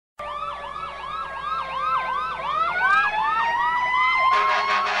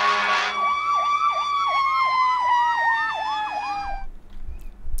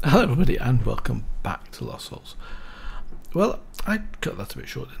Hello everybody and welcome back to Lost Souls. Well, I cut that a bit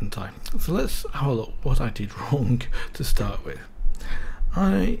short, didn't I? So let's have a look what I did wrong to start with.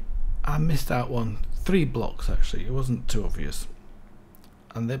 I missed out on 3 blocks actually, it wasn't too obvious.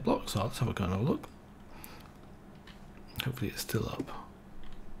 And their blocks are, let's have a kind of look. Hopefully it's still up.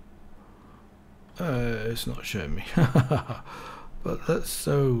 It's not showing me. But this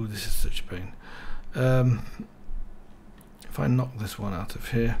is such a pain. If I knock this one out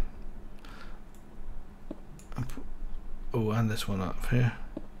of here, and this one out of here,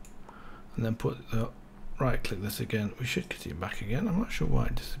 and then put the right click this again, we should get it back again. I'm not sure why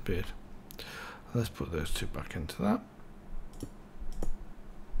it disappeared. Let's put those 2 back into that.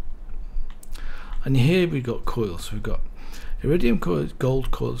 And here we've got coils. So we've got iridium coils,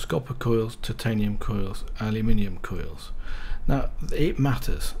 gold coils, copper coils, titanium coils, aluminium coils. Now it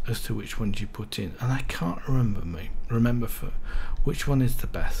matters as to which ones you put in, and I can't remember for which one is the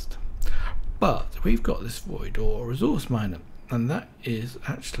best. But we've got this void or resource miner, and that is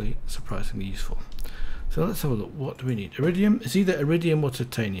actually surprisingly useful. So let's have a look. What do we need? Iridium. It's either iridium or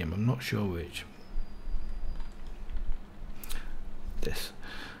titanium. I'm not sure which. This.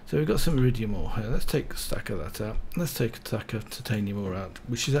 So we've got some iridium ore here. Let's take a stack of that out. Let's take a stack of titanium ore out,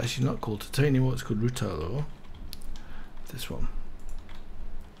 which is actually not called titanium ore, it's called rutile ore. This one.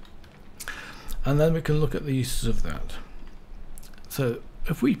 And then we can look at the uses of that. So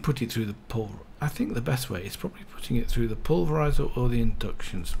if we put it through the pulver, I think the best way is probably putting it through the pulverizer or the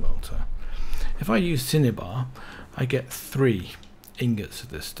induction smelter. If I use cinnabar, I get 3 ingots of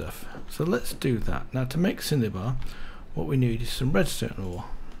this stuff. So let's do that. Now to make cinnabar, what we need is some redstone ore.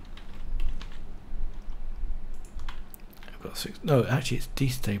 I've got 6. No, actually it's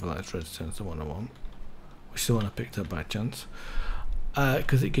destabilized redstone is the one I want, which is the one I picked up by chance,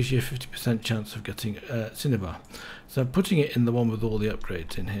 because it gives you a 50% chance of getting cinnabar. So I'm putting it in the one with all the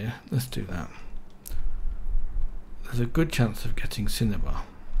upgrades in here. Let's do that. There's a good chance of getting cinnabar,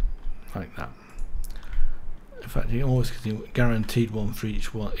 like that. In fact, you're always getting guaranteed one for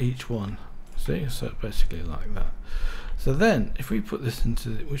each one. See, so basically like that. So then, if we put this into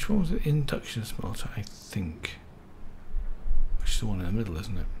which one was it? Induction smelter, I think. Which is the one in the middle,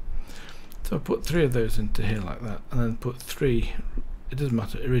 isn't it? So I put 3 of those into here like that, and then put 3, it doesn't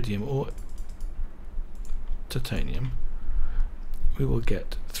matter, iridium or titanium. We will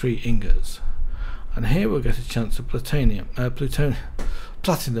get 3 ingots, and here we'll get a chance of platinum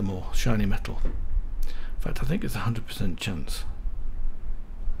ore, shiny metal. In fact, I think it's 100% chance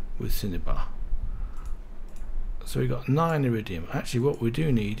with cinnabar. So we got 9 iridium. Actually, what we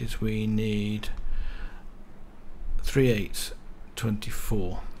do need is we need 3/8,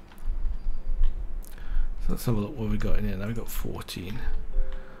 24. So let's have a look what we got in here. Now we've got 14.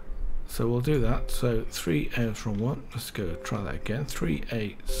 So we'll do that. So 3/8 from 1. Let's go try that again.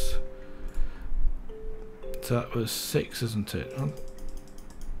 3/8. So that was 6, isn't it? It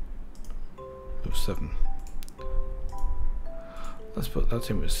was 7. Let's put that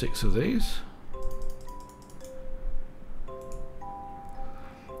in with 6 of these.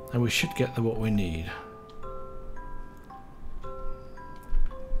 And we should get what we need.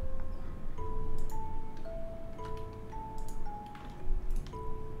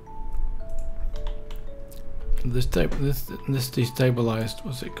 This destabilized,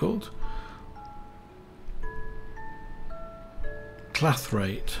 what's it called? Cloth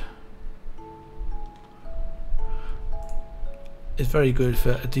rate is very good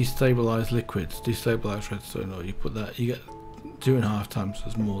for destabilized liquids, destabilized redstone, or you put that, you get 2.5 times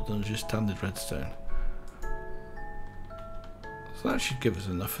as more than just standard redstone. So that should give us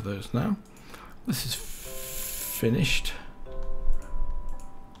enough of those now. This is finished.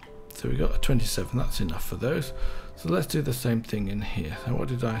 So we got a 27, that's enough for those. So let's do the same thing in here. So what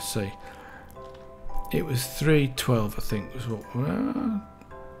did I say? It was 3/12, I think was what,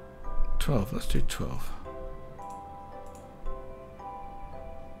 12, let's do 12.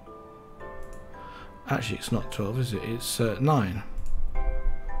 Actually it's not 12, is it? It's 9.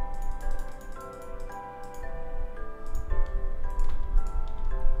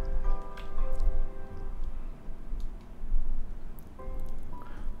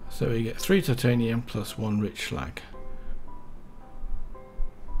 So we get 3 titanium plus 1 rich slag.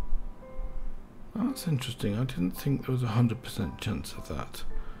 Oh, that's interesting. I didn't think there was a 100% chance of that.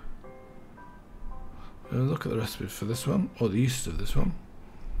 We'll look at the recipe for this one, or the uses of this one.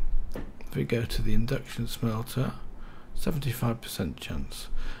 If we go to the induction smelter, 75% chance.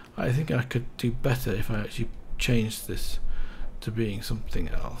 I think I could do better if I actually changed this to being something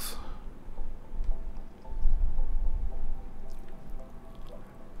else.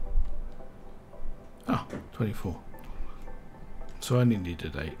 Ah, 24. So I only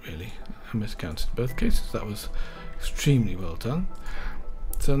needed 8 really. I miscounted in both cases. That was extremely well done.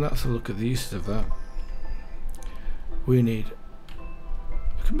 So that's a look at the uses of that. We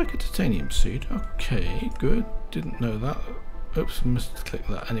can make a titanium seed. Okay, good. Didn't know that. Oops, must click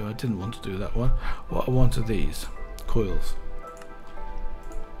that. Anyway, I didn't want to do that one. What I want are these coils.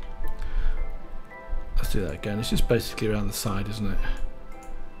 Let's do that again. It's just basically around the side, isn't it?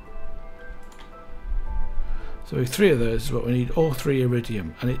 So with 3 of those is what we need. All 3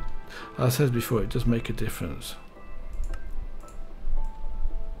 iridium, and it, as I said before, it does make a difference.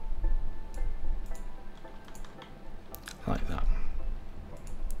 Like that.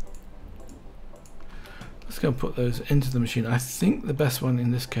 Let's go and put those into the machine. I think the best one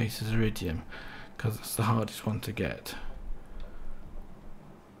in this case is iridium, because it's the hardest one to get.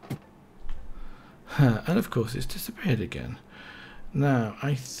 And of course it's disappeared again. Now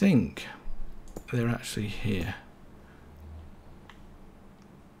I think they're actually here,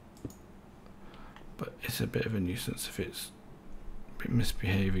 but it's a bit of a nuisance if it's a bit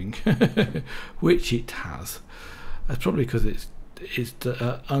misbehaving, which it has. That's probably because it's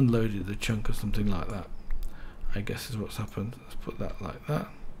unloaded the chunk or something like that, I guess is what's happened. Let's put that like that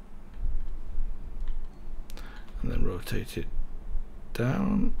and then rotate it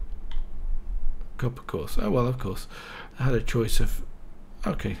down. Of course. Oh well, of course I had a choice of,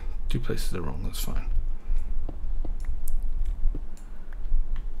 okay, 2 places are wrong, that's fine.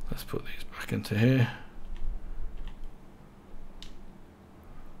 Let's put these back into here.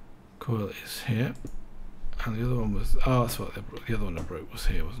 Coil is here, and the other one was, oh that's what the other one I broke was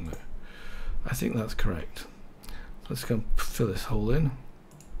here, wasn't it? I think that's correct. Let's go and fill this hole in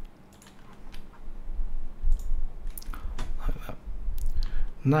like that.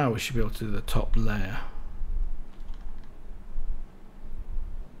 Now we should be able to do the top layer.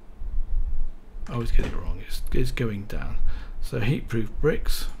 I always get it wrong, it's going down. So heat-proof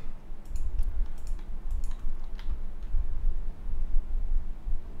bricks.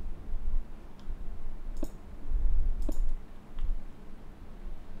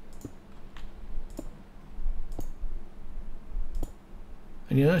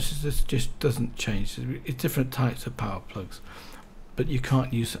 And you notice this just doesn't change. It's different types of power plugs, but you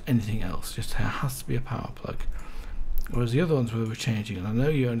can't use anything else. Just has to be a power plug. Whereas the other ones where we're changing, and I know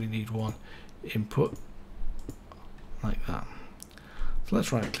you only need 1 input like that. So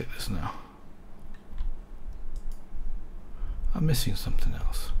let's right click this now. I'm missing something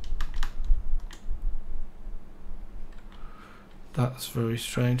else. That's very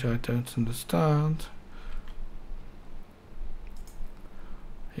strange. I don't understand.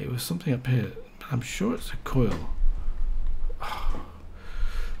 It was something up here, but I'm sure it's a coil.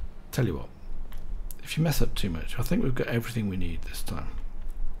 Tell you what, if you mess up too much, I think we've got everything we need this time.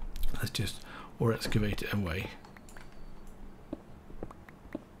 Let's just or excavate it away.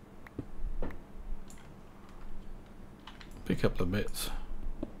 Pick up the bits.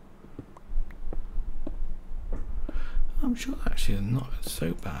 I'm sure actually they're not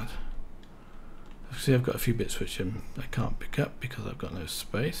so bad. See, I've got a few bits which I can't pick up because I've got no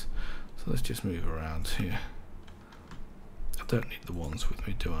space. So let's just move around here. I don't need the ones with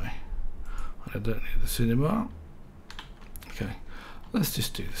me, do I? And I don't need the cinnabar. Okay, let's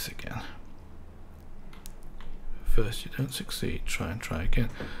just do this again. First you don't succeed, try and try again.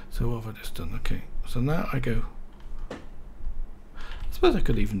 So what have I just done? Okay, so now I go. I suppose I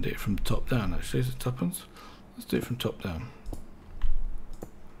could even do it from top down actually, as it happens. Let's do it from top down.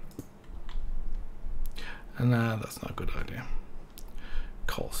 And that's not a good idea.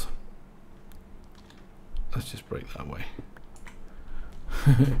 Coils. Let's just break that way.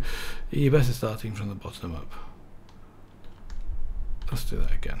 You're better starting from the bottom up. Let's do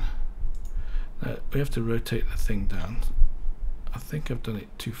that again. Now we have to rotate the thing down. I think I've done it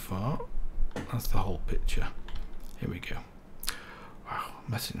too far. That's the whole picture. Here we go. Wow,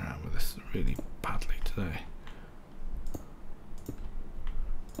 messing around with this really badly today.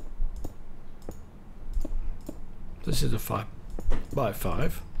 This is a 5 by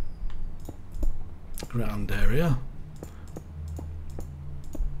 5 ground area.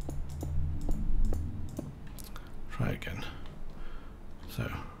 Try again. So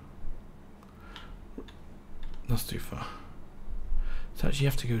that's too far. So actually you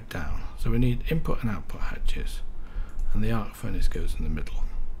have to go down. So we need input and output hatches, and the arc furnace goes in the middle.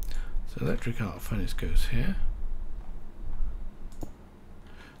 So electric arc furnace goes here.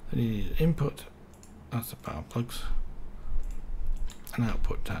 Then you need input. That's the power plugs. An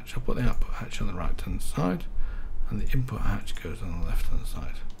output hatch. I'll put the output hatch on the right hand side, and the input hatch goes on the left hand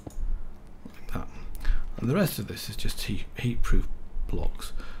side, like that. And the rest of this is just heat-proof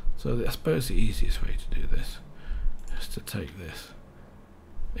blocks. So I suppose the easiest way to do this is to take this.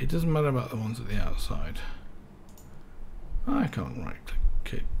 It doesn't matter about the ones at the outside. I can't right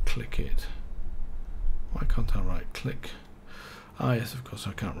click it. Why can't I right click? Ah yes, of course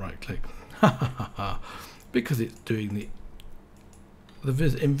I can't right click. Because it's doing the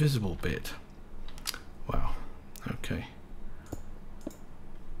invisible bit. Wow. Okay.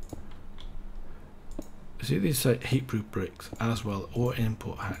 See, these say heat-proof bricks as well, or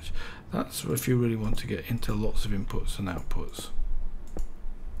input hatch. That's if you really want to get into lots of inputs and outputs.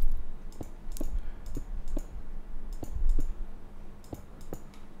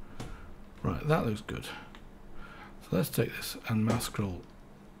 Right, that looks good. So let's take this and mouse scroll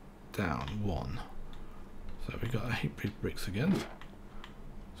down one. So we've got a heat-proof bricks again.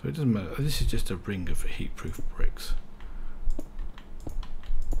 So it doesn't matter. This is just a ring of heat-proof bricks.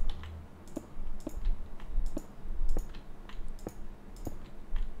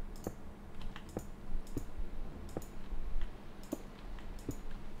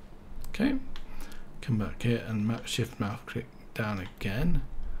 Okay, come back here and shift mouse click down again.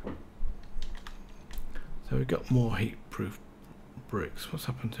 So we've got more heat-proof bricks. What's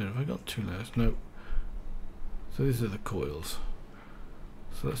happened here? Have I got two layers? No. So these are the coils.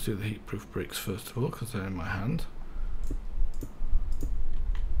 So let's do the heat-proof bricks first of all, because they're in my hand.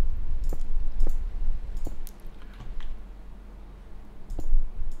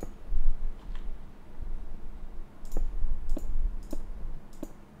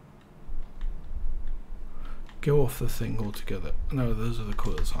 Go off the thing altogether. No, those are the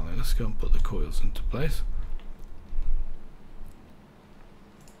coils, aren't they? Let's go and put the coils into place.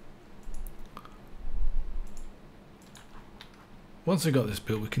 Once we've got this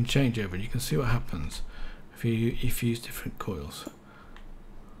built, we can change over and you can see what happens if you use different coils.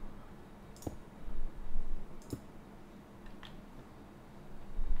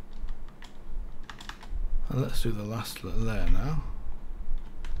 And let's do the last layer now.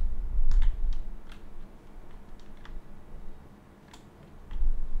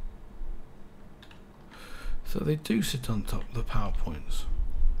 So they do sit on top of the PowerPoints.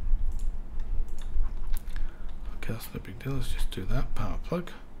 Okay, that's no big deal. Let's just do that. Power plug.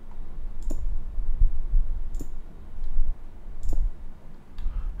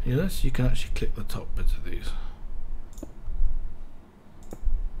 You notice you can actually click the top bits of these.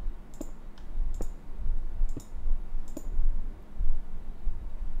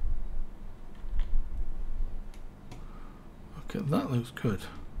 Okay, that looks good.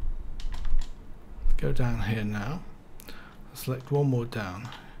 Go down here now. Select one more down.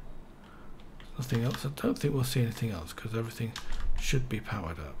 Nothing else. I don't think we'll see anything else because everything should be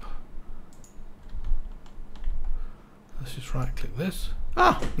powered up. Let's just right click this.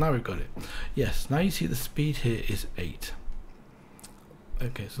 Ah, now we've got it. Yes, now you see the speed here is 8.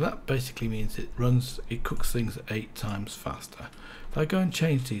 Okay, so that basically means it cooks things 8 times faster. If I go and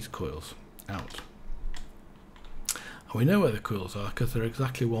change these coils out, and we know where the coils are because they're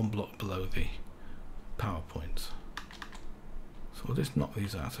exactly one block below the PowerPoints. So we'll just knock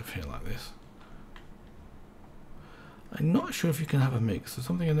these out of here like this. I'm not sure if you can have a mix. There's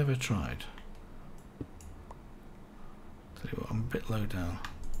something I never tried. Tell you what, I'm a bit low down.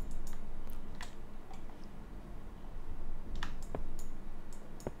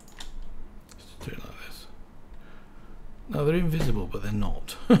 Just do it like this. No, they're invisible, but they're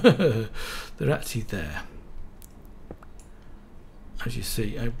not. They're actually there. As you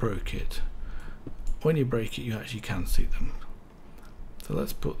see, I broke it. When you break it, you actually can see them. So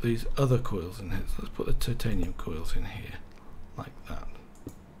let's put these other coils in here. So let's put the titanium coils in here, like that.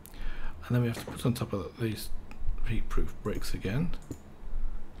 And then we have to put on top of these heat-proof bricks again.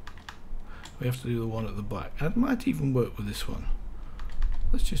 We have to do the one at the back. And it might even work with this one.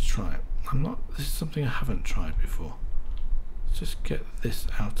 Let's just try it. This is something I haven't tried before. Let's just get this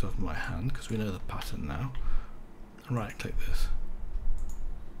out of my hand because we know the pattern now. And right-click this.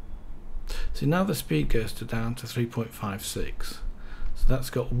 See, now the speed goes down to 3.56. So that's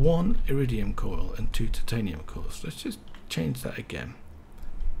got 1 iridium coil and 2 titanium coils. Let's just change that again.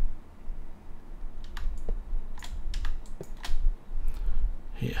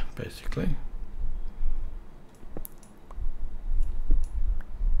 Here, basically.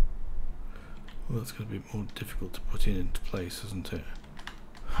 Well, that's going to be more difficult to put into place, isn't it?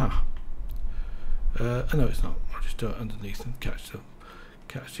 Ha! No, it's not. I'll just do it underneath and catch the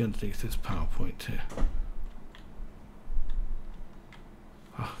underneath this PowerPoint here.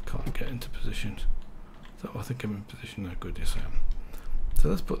 Oh, can't get into position. So I think I'm in position now. Good, yes I am. So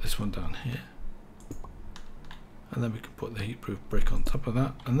let's put this one down here. And then we can put the heat-proof brick on top of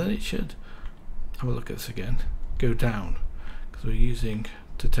that. And then it should, have a look at this again, go down. Because we're using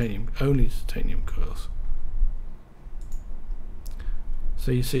titanium, only titanium coils.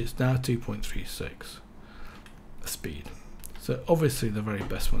 So you see it's now 2.36 speed. So obviously the very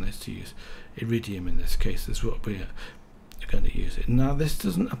best one is to use iridium in this case. This is what we're going to use it. Now this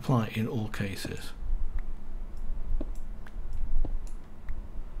doesn't apply in all cases.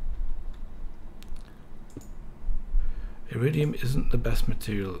 Iridium isn't the best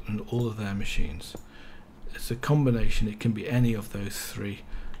material in all of their machines. It's a combination. It can be any of those three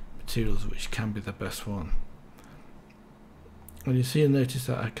materials which can be the best one. And you see and notice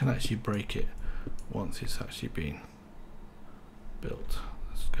that I can actually break it once it's actually been built.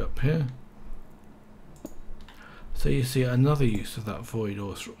 Let's go up here. So you see another use of that void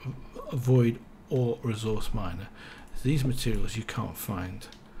or resource miner. These materials you can't find.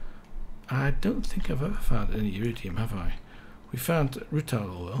 I don't think I've ever found any iridium, have I? We found rutile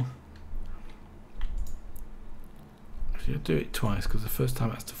oil. Actually, I'll do it twice because the first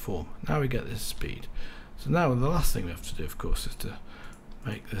time it has to form. Now we get this speed. So now the last thing we have to do, of course, is to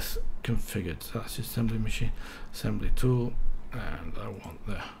make this configured. So that's the assembly machine, assembly tool, and I want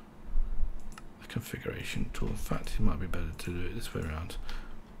the configuration tool. In fact, it might be better to do it this way around.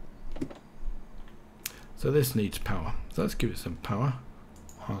 So this needs power. So let's give it some power.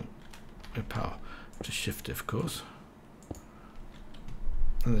 Power to shift it, of course,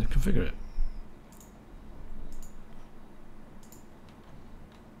 and then configure it.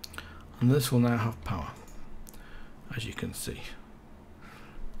 And this will now have power, as you can see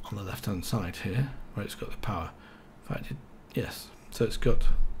on the left hand side here where it's got the power. In fact, yes, so it's got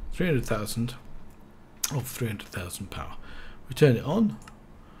 300,000 of 300,000 power. We turn it on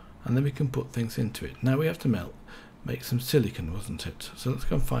and then we can put things into it. Now we have to make some silicon, wasn't it? So let's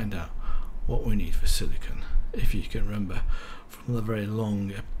go and find out what we need for silicon. If you can remember from the very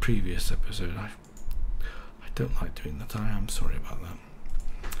long previous episode, I don't like doing that. I am sorry about that.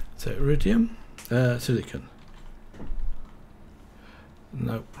 So iridium, silicon.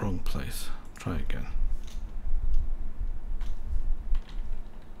 Nope, wrong place. Try again.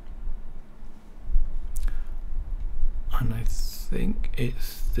 And I think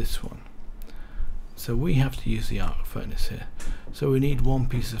it's this one. So we have to use the arc furnace here. So we need one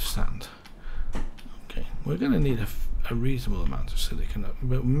piece of sand. Okay, we're going to need a reasonable amount of silicon,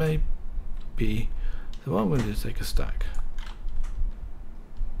 but maybe, so what I'm going to do is take a stack.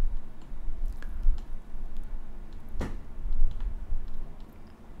 And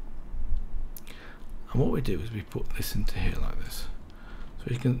what we do is we put this into here like this. So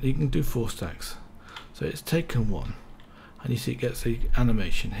you can do 4 stacks. So it's taken one, and you see it gets the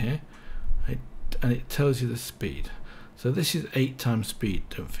animation here, and it tells you the speed. So this is 8 times speed,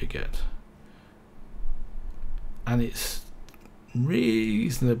 don't forget. And it's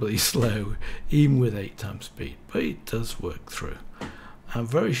reasonably slow even with 8 times speed, but it does work through. And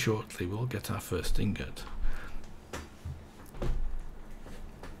very shortly we'll get our first ingot.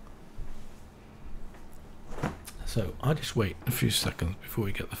 So I'll just wait a few seconds before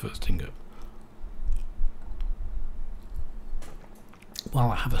we get the first ingot, while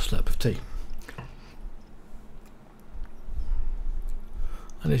I have a slurp of tea.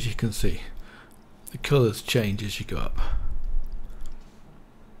 And as you can see, the colours change as you go up.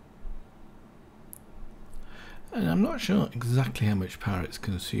 And I'm not sure exactly how much power it's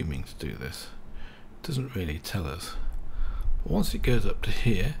consuming to do this. It doesn't really tell us. But once it goes up to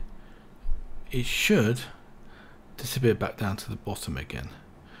here, it should disappear back down to the bottom again.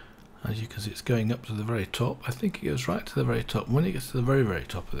 As you can see, it's going up to the very top. I think it goes right to the very top. When it gets to the very, very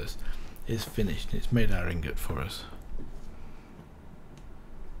top of this, it's finished and it's made our ingot for us.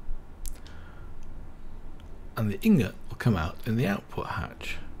 And the ingot will come out in the output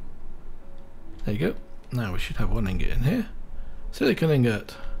hatch. There you go. Now we should have one ingot in here. Silicon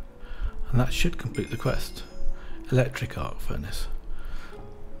ingot. And that should complete the quest. Electric arc furnace.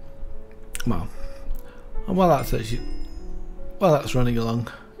 Well, and while that's running along,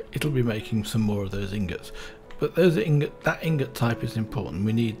 it'll be making some more of those ingots. But that ingot type is important.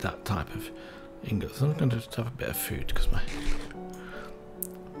 We need that type of ingot. So I'm going to just have a bit of food because my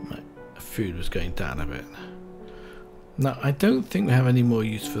food was going down a bit. Now I don't think we have any more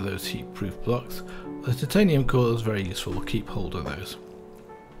use for those heat-proof blocks. The titanium coil is very useful. We'll keep hold of those.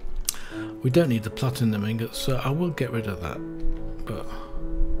 We don't need the platinum ingots, so I will get rid of that. But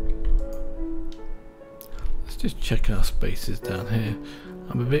let's just check our spaces down here.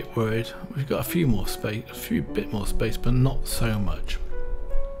 I'm a bit worried. We've got a bit more space, but not so much.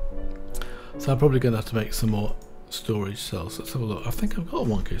 So I'm probably going to have to make some more storage cells. Let's have a look. I think I've got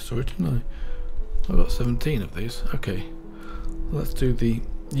 1K storage, didn't I? I've got 17 of these. Okay, let's do the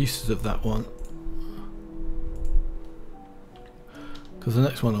uses of that one, because the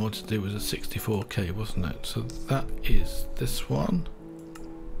next one I wanted to do was a 64K, wasn't it? So that is this one.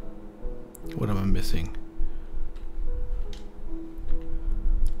 What am I missing?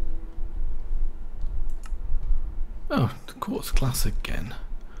 Oh, the quartz glass again.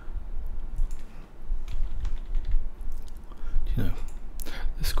 You know,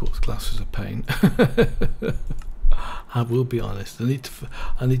 this quartz glass is a pain. I will be honest. I need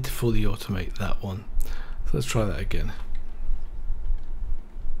to fully automate that one. So let's try that again.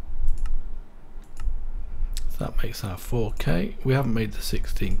 So that makes our 4K. We haven't made the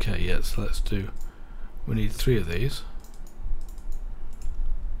 16K yet, so let's do. We need 3 of these.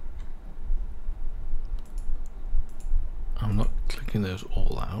 I'm not clicking those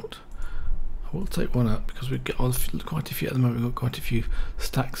all out. I will take one out because we've got quite a few at the moment. We've got quite a few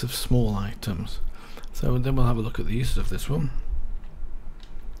stacks of small items. So then we'll have a look at the uses of this one.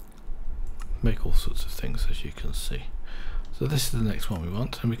 Make all sorts of things, as you can see. So this is the next one we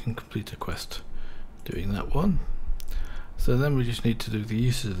want, and we can complete a quest doing that one. So then we just need to do the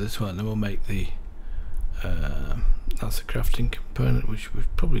uses of this one, and we'll make the that's a crafting component, which we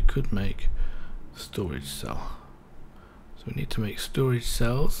probably could make storage cell. So we need to make storage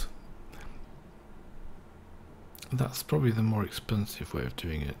cells. That's probably the more expensive way of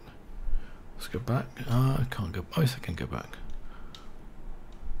doing it. Let's go back. I can't go. Oh, yes, I can go back.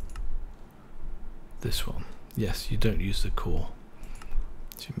 This one. Yes, you don't use the core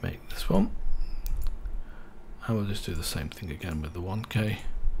to make this one. And we'll just do the same thing again with the 1K.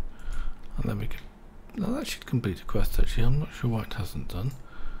 And then we can. No, that should complete a quest actually. I'm not sure why it hasn't done.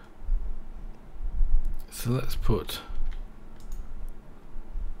 So let's put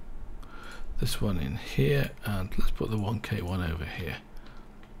this one in here, and let's put the 1K one over here.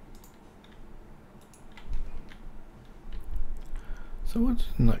 So what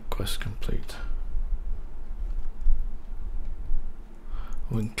did that quest complete?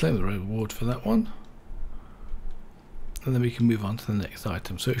 We can claim the reward for that one, and then we can move on to the next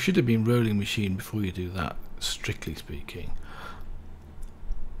item. So it should have been rolling machine before you do that, strictly speaking.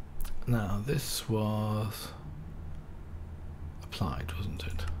 Now this was applied, wasn't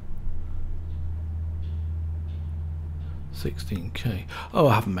it? 16K. Oh,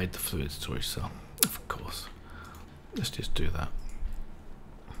 I haven't made the fluid storage cell. Of course. Let's just do that.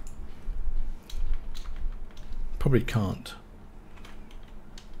 Probably can't.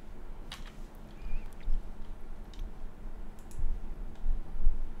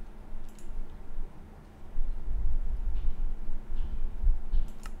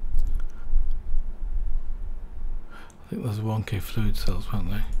 I think there's 1K fluid cells,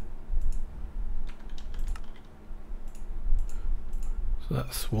 weren't they?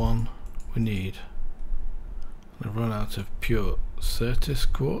 That's one we need. I've run out of pure Certis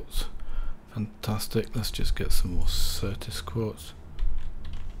quartz. Fantastic. Let's just get some more Certis quartz.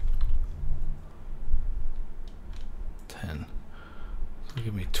 10. So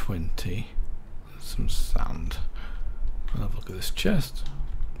give me 20. Some sand. I'll have a look at this chest.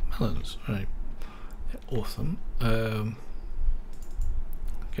 Melons. Right. Yeah, awesome.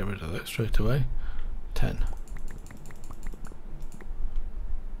 Get rid of that straight away. 10.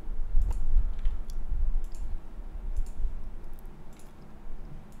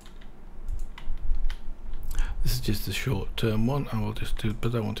 This is just a short-term one. I will just do,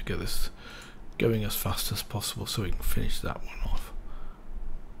 but I want to get this going as fast as possible so we can finish that one off.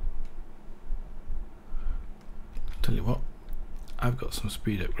 Tell you what, I've got some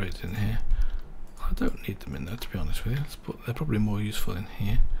speed upgrades in here. I don't need them in there, to be honest with you. They're probably more useful in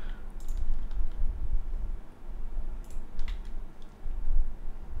here.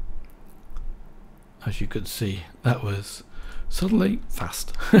 As you could see, that was suddenly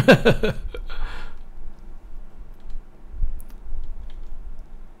fast.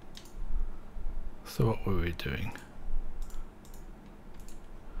 So what were we doing?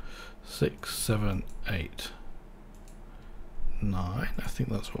 6, 7, 8, 9. I think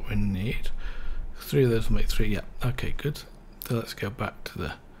that's what we need. 3 of those will make 3. Yeah. Okay. Good. So let's go back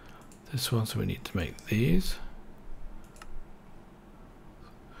to this one. So we need to make these.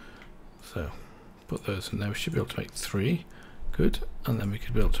 So put those in there. We should be able to make 3. Good. And then we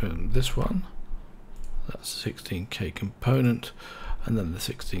could be able to make this one. That's a 16K component. And then the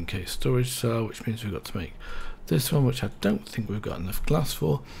 16K storage cell, which means we've got to make this one, which I don't think we've got enough glass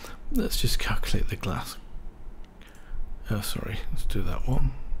for. Let's just calculate the glass. Oh, sorry, let's do that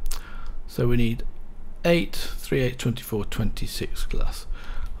one. So we need 8, 3, 8, 24, 26 glass.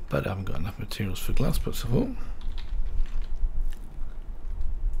 But I haven't got enough materials for glass, first of all.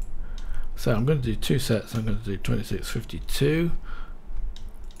 So I'm going to do 2 sets. I'm going to do 26, 52.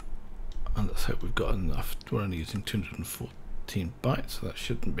 And let's hope we've got enough. We're only using 214 bytes, so that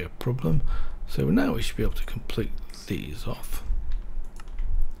shouldn't be a problem. So now we should be able to complete these off.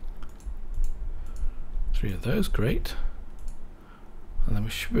 3 of those, great. And then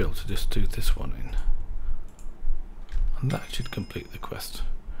we should be able to just do this one in. And that should complete the quest.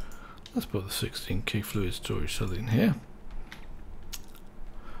 Let's put the 16K fluid storage cell in here.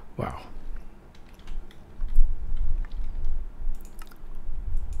 Wow.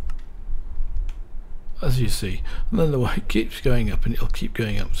 As you see, and then the white keeps going up, and it'll keep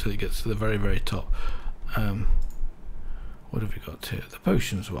going up until it gets to the very, very top. What have we got here? The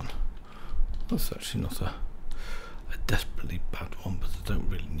potions one. That's actually not a desperately bad one, but I don't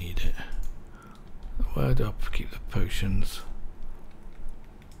really need it. Where do I keep the potions?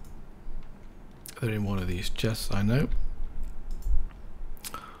 They're in one of these chests, I know.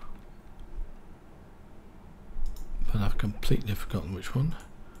 But I've completely forgotten which one.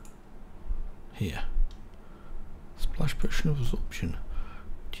 Here. Splash potion of absorption.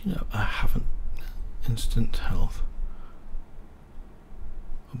 Do you know I haven't? Instant health.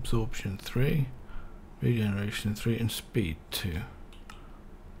 Absorption 3. Regeneration 3 and speed 2.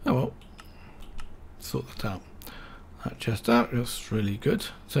 Oh well. Sort that out. That chest out, that's really good.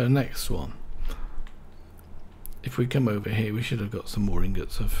 So next one. If we come over here, we should have got some more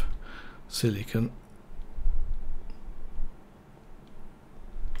ingots of silicon.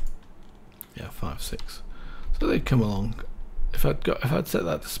 Yeah, 5, 6. So they come along. If I'd set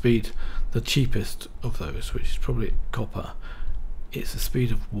that to speed, the cheapest of those, which is probably copper, it's a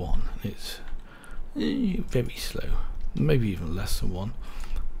speed of 1. And it's very slow, maybe even less than 1.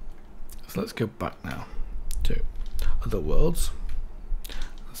 So let's go back now to other worlds.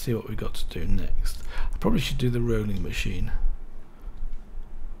 Let's see what we got to do next. I probably should do the rolling machine.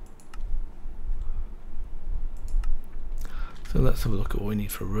 So let's have a look at what we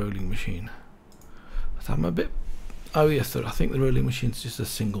need for a rolling machine. But I'm a bit... Oh yes, I think the rolling machine is just a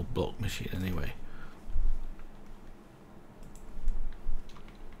single block machine anyway.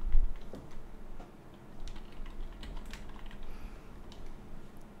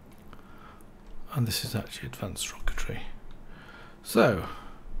 And this is actually advanced rocketry. So,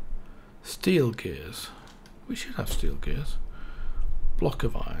 steel gears. We should have steel gears. Block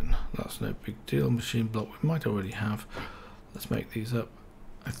of iron. That's no big deal. Machine block we might already have. Let's make these up.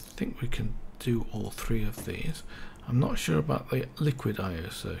 I think we can do all 3 of these. I'm not sure about the liquid IO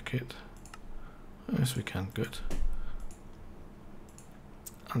circuit. Yes, we can. Good.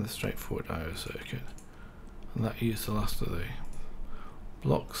 And the straightforward IO circuit. And that used the last of the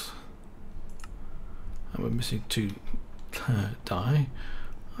blocks. And we're missing 2 die.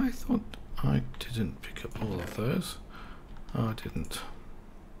 I thought I didn't pick up all of those. Oh, I didn't.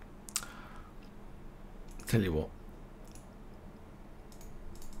 Tell you what.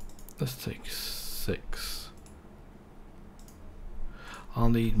 Let's take 6. I'll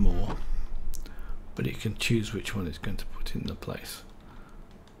need more, but it can choose which one it's going to put in the place.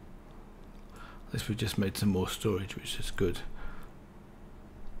 At least we just made some more storage, which is good.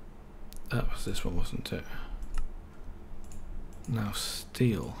 That was this one, wasn't it? Now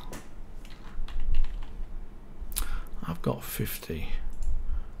steel. I've got 50.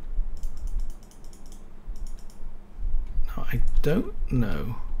 Now I don't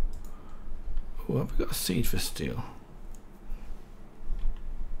know. Oh, have we got a seed for steel?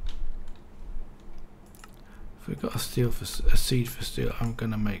 If we've got a seed for steel, I'm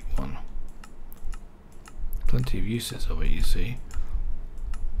gonna make one. Plenty of uses of it, you see.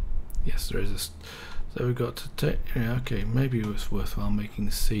 Yes, there is a. So we've got to take. Yeah, okay, maybe it was worthwhile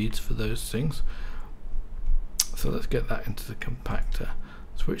making seeds for those things. So let's get that into the compactor.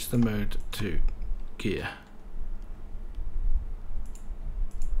 Switch the mode to gear.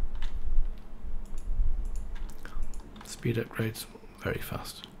 Speed upgrades very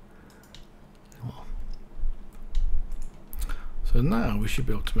fast. Well. So now we should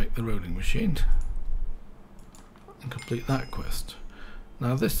be able to make the rolling machine and complete that quest.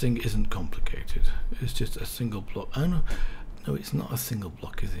 Now this thing isn't complicated, it's just a single block. Oh no, it's not a single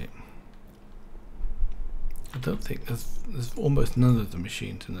block, is it? I don't think there's almost none of the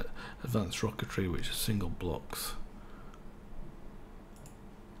machines in advanced rocketry which are single blocks.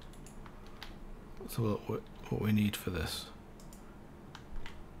 So what we need for this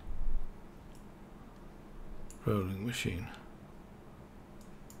rolling machine.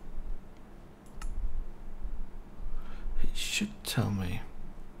 It should tell me.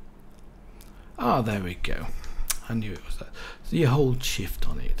 Ah, there we go. I knew it was that. So you hold shift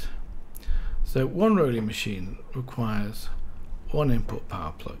on it. So one rolling machine requires one input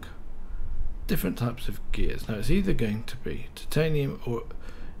power plug, different types of gears. Now it's either going to be titanium or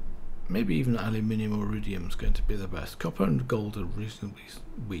maybe even aluminium or iridium is going to be the best. Copper and gold are reasonably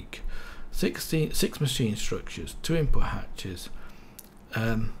weak. 6 machine structures, 2 input hatches,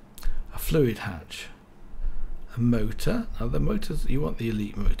 a fluid hatch, a motor. Now the motors, you want the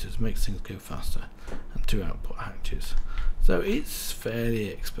elite motors, makes things go faster, and 2 output hatches. So it's fairly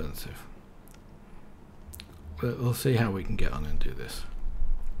expensive. But we'll see how we can get on and do this.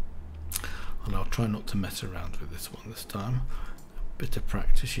 And I'll try not to mess around with this one this time. A bit of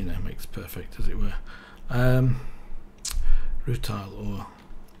practice, you know, makes perfect, as it were. Rutile, or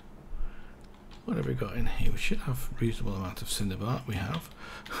what have we got in here? We should have a reasonable amount of cinnabar. We have.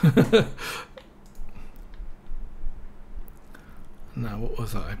 Now, what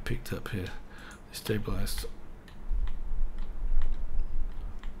was that I picked up here? Stabilized.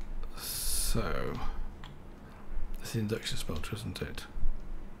 So, this is the induction smelter, isn't it?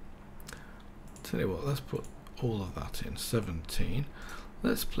 Tell you what, let's put all of that in. 17.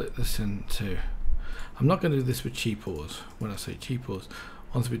 Let's split this into. I'm not going to do this with cheap ores. When I say cheap ores,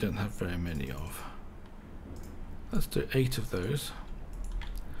 ones we don't have very many of. Let's do 8 of those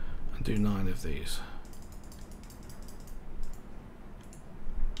and do 9 of these.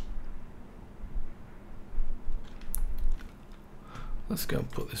 Let's go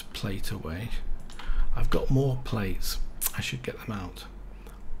and put this plate away. I've got more plates. I should get them out.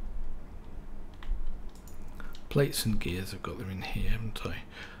 Plates and gears, I've got them in here, haven't I?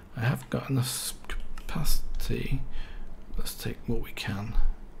 I have got enough capacity. Let's take what we can.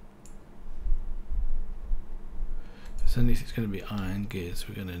 If there's anything, it's going to be iron gears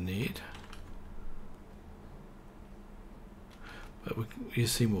we're going to need. But you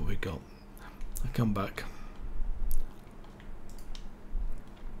see what we got. I come back.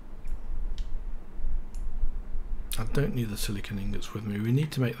 I don't need the silicon ingots with me. We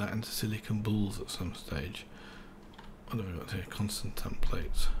need to make that into silicon balls at some stage. What have we got here? Constant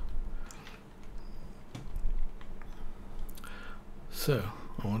templates. So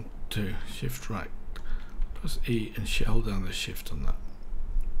I want to shift right plus E and hold down the shift on that.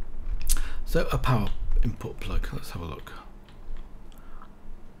 So a power input plug. Let's have a look.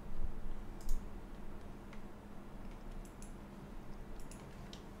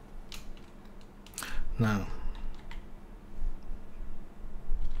 Now,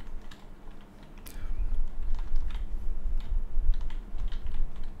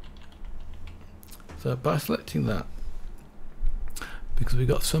 so by selecting that, because we've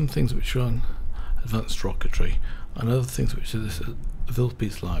got some things which are on advanced rocketry and other things which are this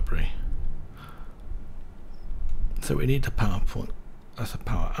Vilpi's library. So we need a power point. That's a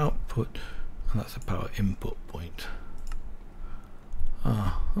power output and that's a power input point.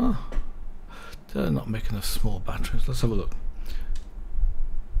 They're not making us small batteries. Let's have a look.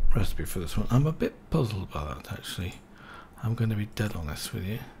 Recipe for this one. I'm a bit puzzled by that actually. I'm going to be dead honest with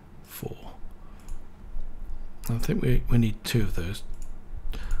you. 4. I think we need 2 of those.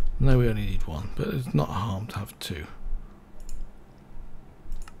 No, we only need 1, but it's not a harm to have 2.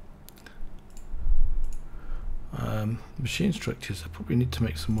 Machine structures, I probably need to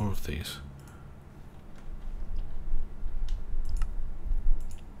make some more of these.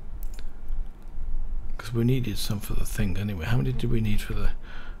 Because we needed some for the thing anyway. How many did we need for the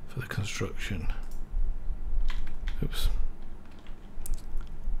construction? Oops.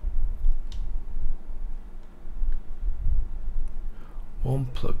 One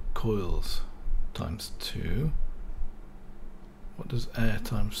plug coils times 2. What does air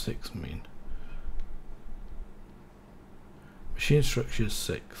times 6 mean? Machine structure is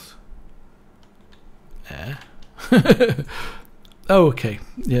 6. Air. Oh, okay.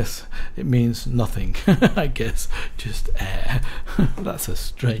 Yes, it means nothing. I guess just air. That's a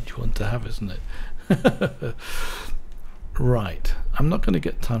strange one to have, isn't it? Right. I'm not going to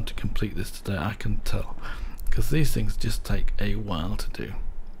get time to complete this today, I can tell, because these things just take a while to do.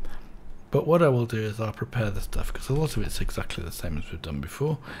 But what I will do is I'll prepare the stuff, because a lot of it's exactly the same as we've done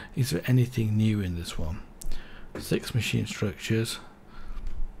before. Is there anything new in this one? 6 machine structures,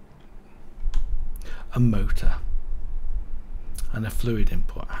 a motor, and a fluid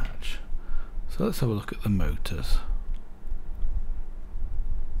input hatch. So let's have a look at the motors.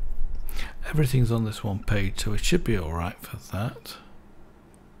 Everything's on this one page, so it should be alright for that.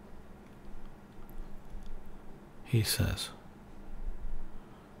 He says,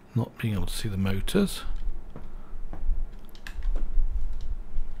 not being able to see the motors.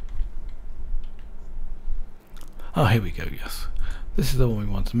 Oh, here we go, yes. This is the one we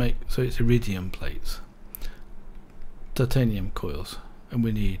want to make. So it's iridium plates, titanium coils, and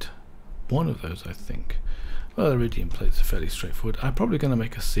we need 1 of those, I think. Well, iridium plates are fairly straightforward. I'm probably going to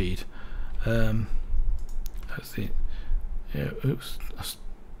make a seed. That's the, yeah, oops.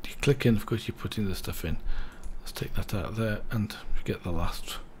 You click in, of course you're putting the stuff in. Let's take that out there and get the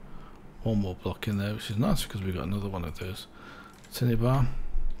last 1 more block in there, which is nice because we've got another one of those. Cinnabar.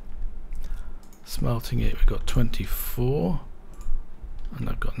 Smelting it, we've got 24, and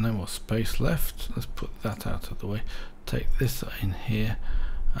I've got no more space left. Let's put that out of the way. Take this in here,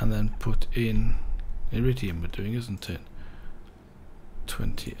 and then put in iridium. We're doing, isn't it?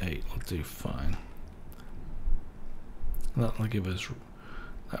 28 will do fine. That'll give us.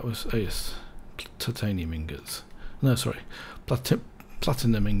 That was yes, titanium ingots. No, sorry,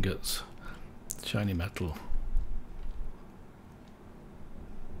 platinum ingots. Shiny metal.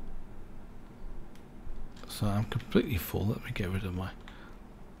 So I'm completely full. Let me get rid of my.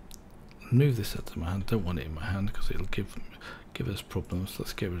 Move this out of my hand. Don't want it in my hand because it'll give us problems.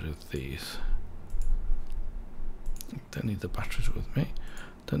 Let's get rid of these. Don't need the batteries with me.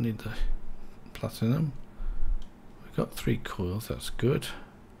 Don't need the platinum. We've got 3 coils. That's good.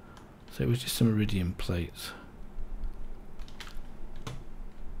 So it was just some iridium plates.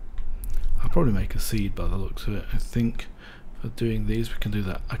 I'll probably make a seed by the looks of it. I think for doing these we can do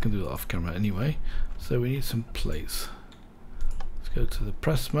that. I can do that off camera anyway. So we need some plates. Let's go to the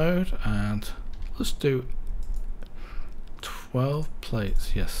press mode and let's do 12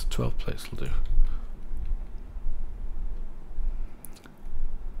 plates. Yes, 12 plates will do.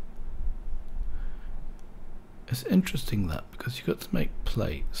 It's interesting that because you've got to make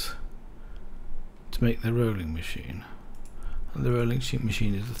plates to make the rolling machine, and the rolling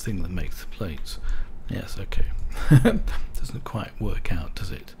machine is the thing that makes the plates. Yes, okay. Doesn't quite work out,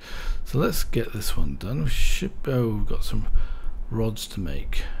 does it? So let's get this one done. We should, oh, we've got some rods to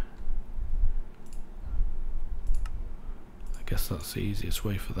make. I guess that's the easiest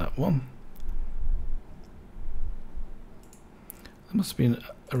way for that one. There must have been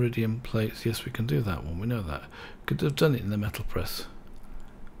iridium plates. Yes, we can do that one. We know that. Could have done it in the metal press.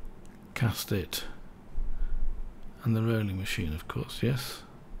 Cast it. And the rolling machine, of course, yes.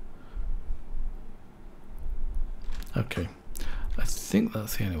 Okay. I think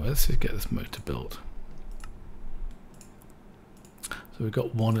that's the only way. Let's just get this motor built. So we've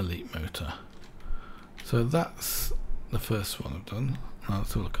got 1 elite motor. So that's the first one I've done. Now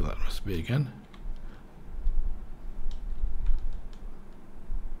let's have a look at that recipe again.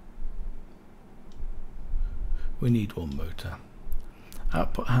 We need 1 motor.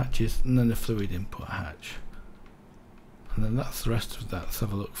 Output hatches and then a fluid input hatch. And then that's the rest of that. Let's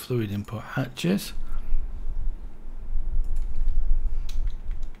have a look. Fluid input hatches.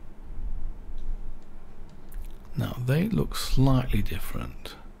 Now they look slightly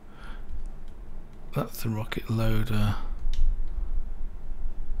different. That's the rocket loader.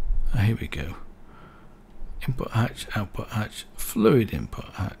 Here we go. Input hatch, output hatch, fluid input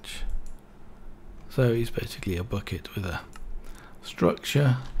hatch. So it's basically a bucket with a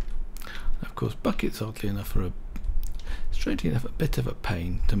structure. Of course, buckets, oddly enough, are strangely enough a bit of a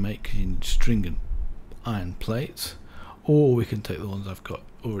pain to make in string and iron plates. Or we can take the ones I've got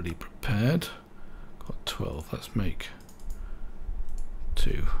already prepared. Got 12. Let's make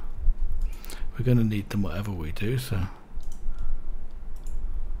 2. We're going to need them whatever we do. So,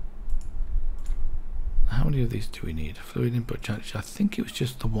 how many of these do we need? Fluid input hatch. I think it was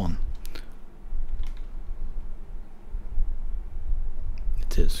just the 1.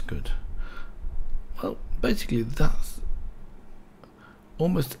 It is good. Well, basically that's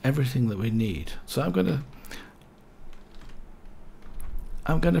almost everything that we need. So I'm going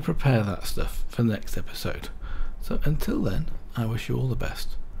to prepare that stuff for the next episode. So until then, I wish you all the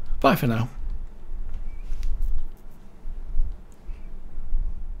best. Bye for now.